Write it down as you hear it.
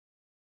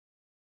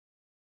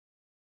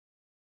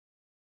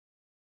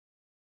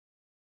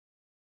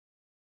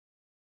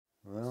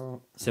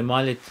Well. So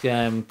Miley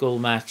Gull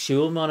Mac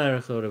Schulman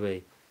or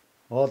Chorby.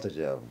 Oh, did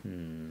you?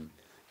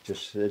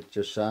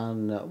 Just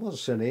on,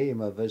 was een ei,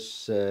 maar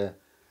was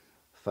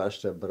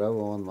vaste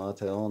brouw aan,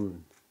 maar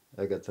aan,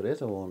 ik het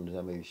red aan,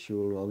 ja, mijn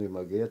school aan die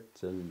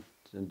maget en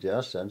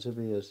jas en zo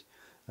wie is,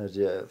 als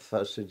je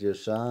vaste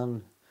just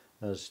aan,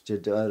 als je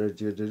daar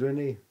je doen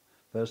niet,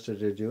 vaste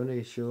je doen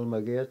niet, school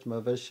maget,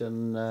 maar was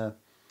een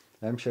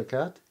Hampshire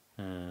cat,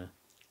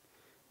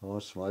 oh,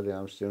 smiley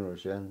Amsterdam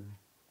zijn,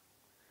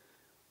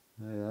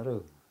 ja,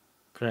 ro.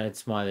 Cred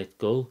Smiley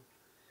Gull.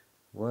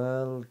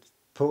 Well,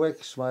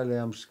 poek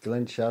smiley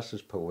Glen Chas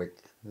is poek.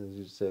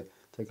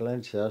 The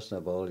Glen Chas na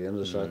ball, you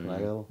understand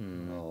now?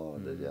 Oh,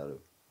 the jarro.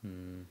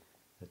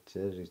 Het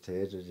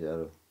irriteert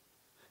jarro.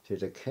 Ze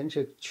de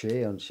kenje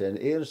che on zijn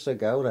eerste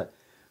gouda,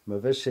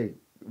 maar wist ik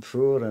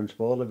voor en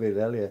spelen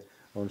bij Elia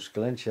ons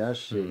Glen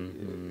Chas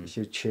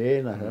ze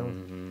che na hel.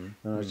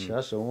 En het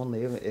chas on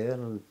even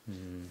en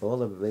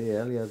spelen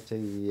bij Elia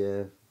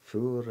te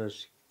voor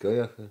as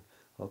goeie.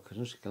 Ook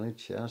ons Glen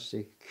Chas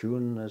die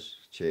kun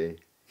as che.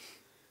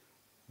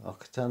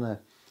 Ach, dan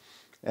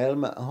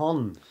elme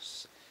han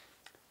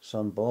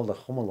zo'n bal de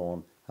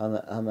gommel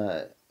aan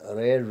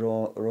red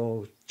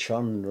ro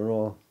chun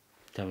ro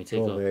Tommy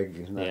Tickle.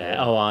 big.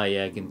 Yeah, oh,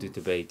 yeah, can do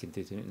the bait, can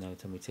do the, no,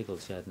 Tommy Tickle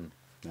Shadden.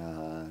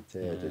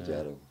 De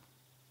jarro.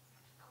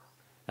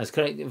 As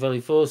correct, wel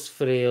die first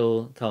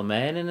frail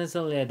Calmanen is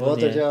al yet. Oh,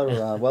 de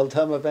jarro. Well,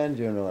 Tom Ben,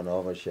 you know, an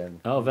overshin.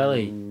 Oh,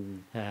 very.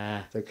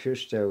 The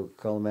Kusto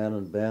Colman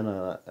and Ben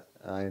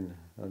ein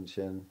on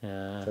shin.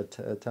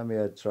 Tommy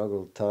had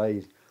struggled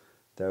tied.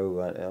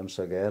 Though on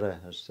Sagera,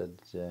 I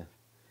said,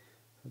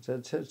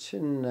 it's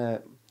in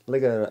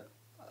like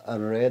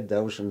an red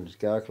thousand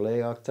gark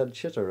lay, that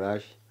shit a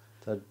rash,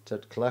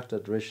 that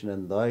collected rich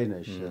and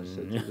dinish. I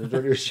said, the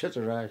dirty shit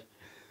a rash,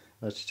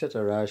 that's shit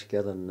a rash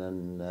getting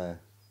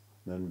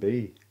and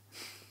be.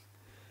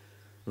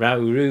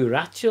 Rauru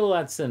Rachel,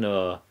 that's an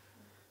or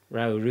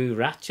Rauru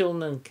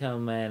Rachel and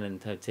Calman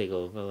and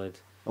Tickle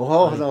Village.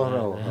 Oh,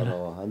 no.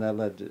 And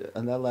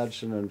that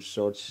lad's and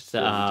sorts.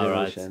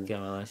 Right,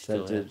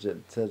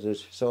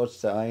 that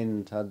sorts the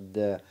ein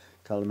had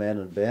Calman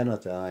and Ben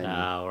at the ein.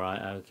 Oh,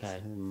 right,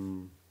 okay.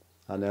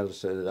 And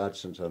else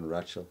that's on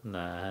Rachel.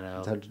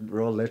 No. That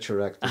roll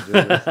literact.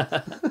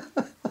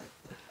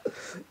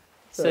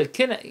 So,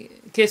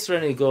 kiss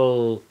Rennie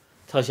goal,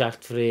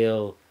 Toshacht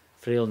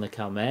Friel na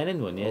Calmanin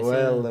one, yes?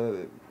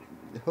 Well,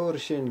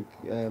 Horshin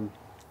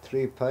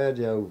 3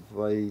 paardia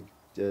by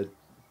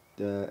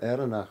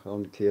Erenach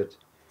omkeert.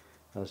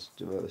 Als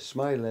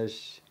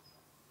Smilesh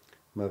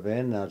my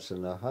ven artsen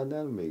na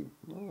hanel me.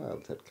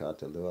 Well, dat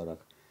katel dorak.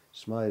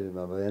 Smile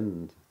my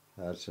ven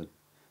artsen.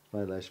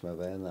 Smilesh my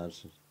ven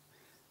artsen.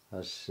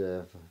 As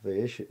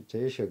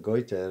veische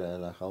goiter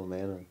en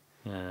almenen.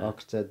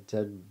 Ook dat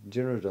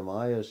dinner de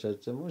Maya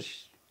said the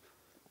mush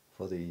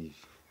for the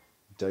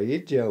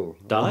Daijo.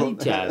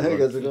 Daijo.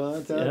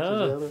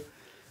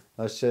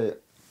 I say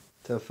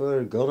te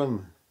voor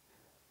gorm.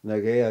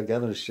 Nage a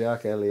gaven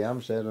shack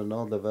Eliam said and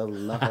all the well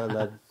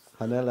nachal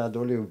Hanela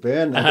Dolly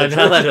Ben.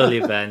 Hanela Dolly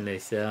Ben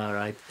is all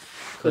right.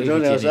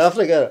 South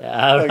Africa.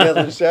 I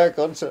gaven shack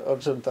on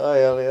some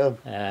tie Eliam.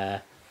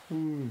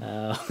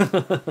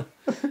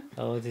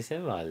 Oh, det är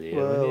väl.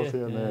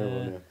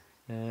 Well,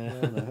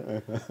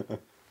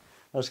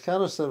 As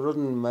canister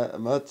rudden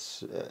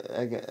muts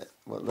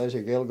what let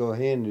you girl go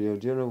hen you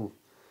know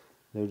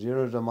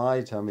the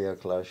my Tommy a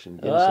clash and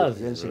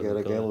against get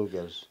a girl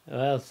gets.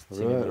 Well,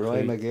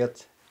 Roy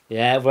Maget.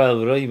 Yeah,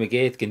 well, Roy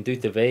Maget can do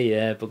the way,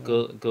 yeah, but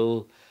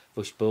go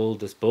Bush Bull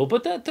does Bull,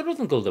 but that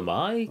doesn't go to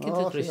my can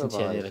the Christian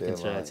Chenny can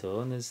try it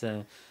on is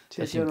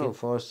you know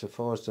force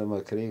them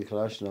a Cree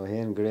clash no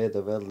hen great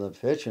the well and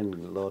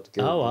fetching lot.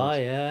 Oh,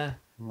 yeah.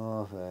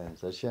 Oh,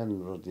 that's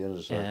Shen rud the other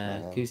side.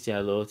 Yeah,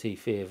 Kustia Loti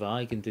Fair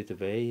I can do the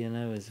way, you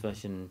know, as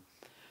fashion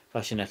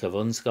like a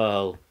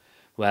vunskal.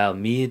 Well,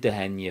 me the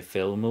hen you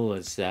film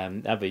was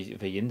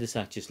every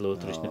intersect just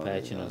lotrish na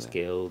patch on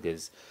skill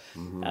because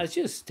I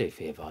just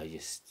if I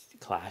just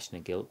clash na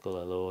guilt go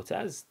a lot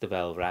as the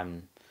bell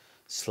ram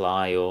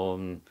sly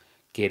on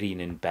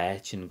getting and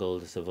batch and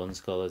gold as a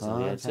vunskal as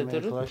the so the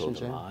gold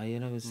you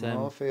know was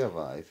fair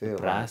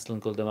Brastel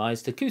and gold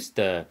eyes to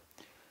Kusta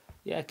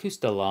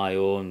lie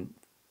on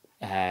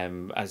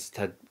as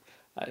tad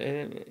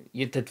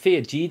you tad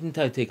fair Jeden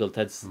tad tickle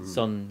tad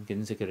son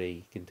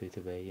ginzagary can do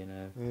the way you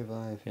know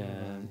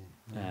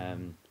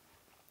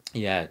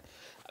yeah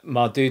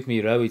ma doet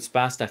me row it's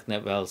bastak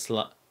net wel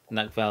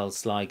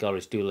sly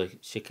gorish dula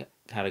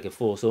carriga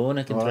force on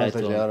I can try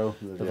to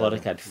the what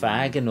had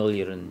fag and all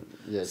your and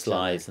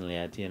slides and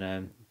lad you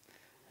know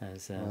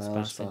as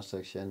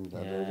bastak shen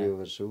that do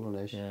was so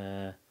nice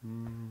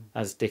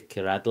as Dick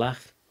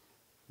Radlach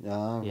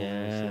yeah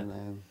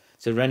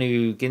so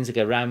Renu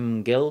Ginzaga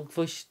Ram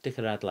Gilfush Dick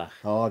Radlach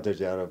the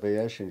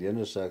Jarabation the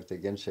intersect the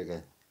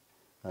Ginzaga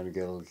and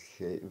Gil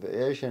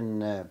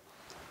Asian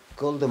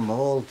Golden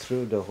Mall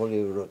through the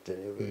Holy Road.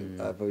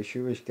 I she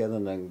was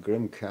getting a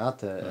grim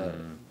cat.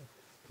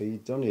 He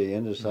done the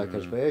intersect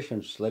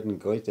Asian sledding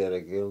quite there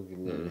a gil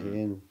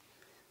in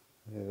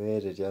I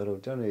weet het, ja,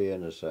 dat doen we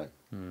in de zak.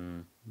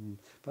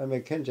 Bij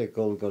mij kent je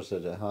golgos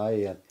de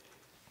haai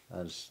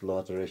en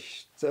later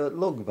is,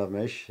 look bij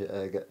mij,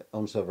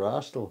 onze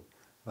rastel,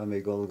 bij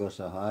mij golgos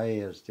de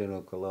haai is die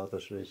ook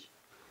later is.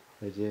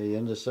 Weet je,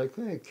 in de zak,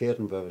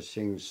 keren bij we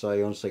zingen,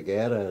 zij onze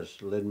geren, als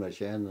lid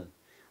machine,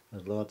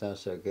 als later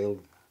zo geld.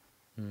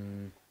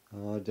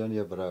 Oh, doen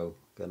je vrouw,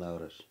 genau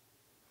dat.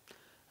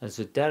 En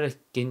zo derg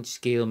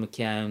ginskeel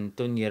McCown,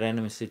 doen je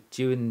rennen met z'n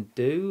June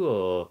Do,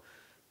 of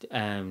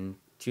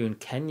June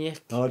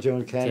Kenyek? Oh,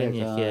 June Kenyek,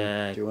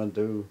 ja. June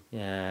Do.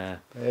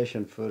 Ja.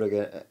 Passion voor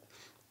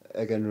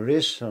ik een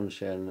ris van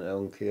zijn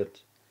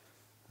omkeert.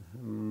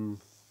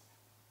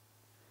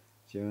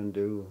 June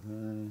Do.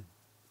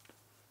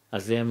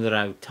 Als ze hem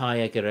eruit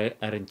taai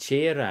een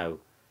chair uit.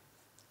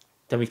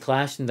 Dan we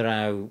clashen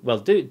eruit,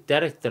 wel,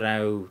 derg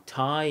eruit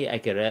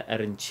taai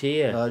een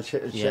chair.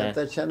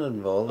 Dat zijn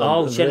een wel.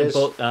 Oh, zijn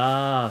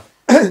een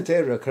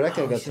Ter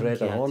krekken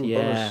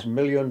getreden, $1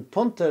 miljoen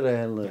pond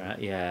erin.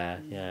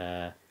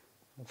 Ja.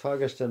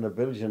 Fagest in de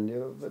Belgian,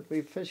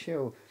 we vis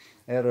jou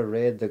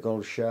red de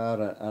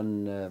Golshare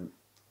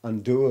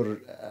en door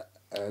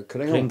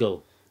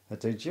Kringel.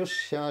 Het is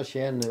just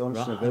in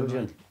ons in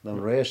Belgian.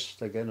 Dan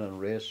race, again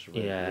een race.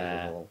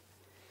 Ja.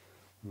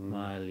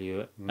 Maar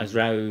als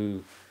rauw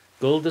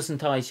gold is een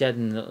taai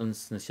sheden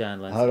ons na shaan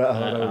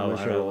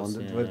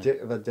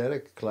wat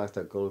Derek klaagt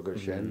dat gold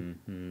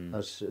geshen.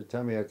 Als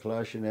Tammy a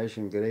clash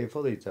nation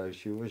grave die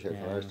thuis, je was a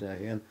clash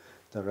nation.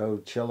 De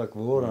rood chelk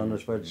woord aan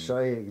is wat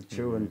zij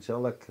chew en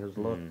chelk has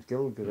lot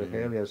gil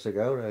gehelia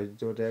cigar. Hij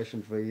doet echt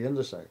voor je in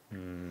de zak.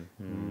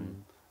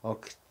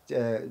 Ook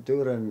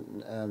door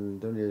en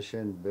doen je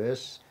zijn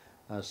best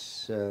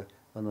als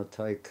aan het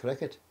taai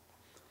cricket.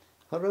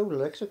 Hallo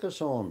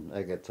lexicus on,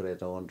 ik het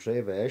treed on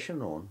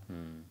treven on.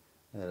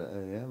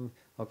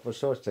 Ook was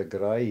zoals de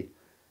grij,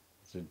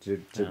 de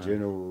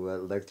geno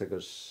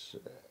lexicus,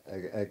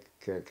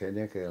 ik ken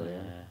ik heel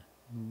ja.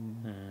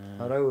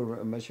 Hallo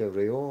een beetje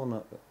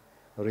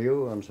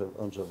Rio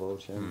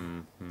enzovoort.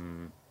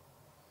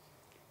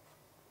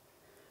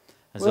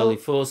 En zal die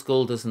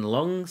voorschool dus een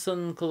lang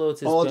zijn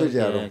kloot is? Oh, dat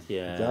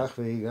ja. Dag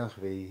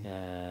wie.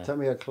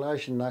 Tammy a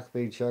clash nacht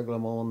bij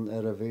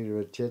Chaglamon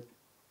weer chit.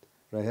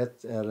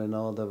 Het een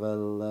ander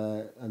wel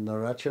een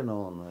narration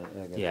on.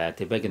 Ja, het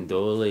is een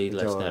dolly,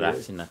 let's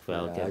narration nog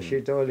wel. Ja,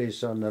 she dolly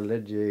son een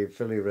lidje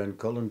Philly Ren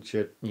Cullen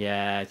shit.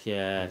 Ja.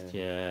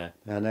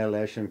 En hij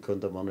lesje kon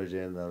de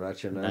manager in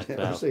narration.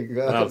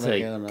 Wel,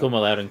 kom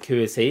al uit een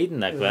QS heden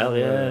nog wel,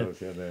 ja.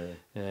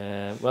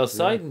 Wel,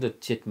 zeiden dat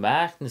shit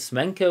maakt een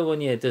smenko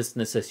wanneer je dus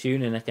een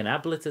seizoen en een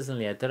ablet is en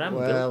je het eram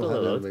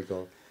gulpel.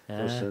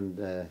 Dus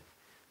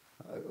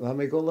we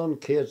hebben al een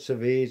keer te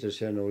weten,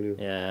 zijn olio.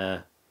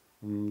 Ja.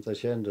 Dat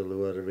zijn de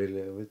loeren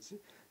willen.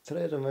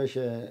 Treden een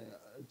beetje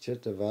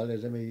zitten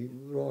vallen, dan mee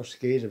roos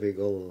sketen we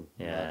al.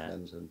 Ja.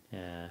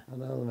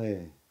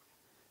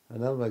 En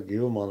dan met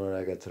Gilman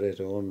en ik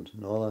treden on,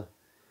 nou,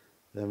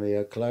 dan mee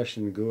een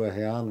clashen goe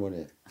haan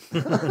wanneer.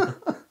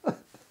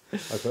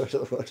 Ik weet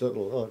dat wat het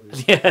lot.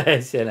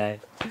 Ja, zijn hij.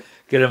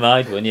 Good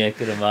mind, wanneer,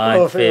 good mind.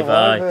 Oh, veel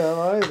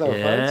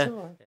mind.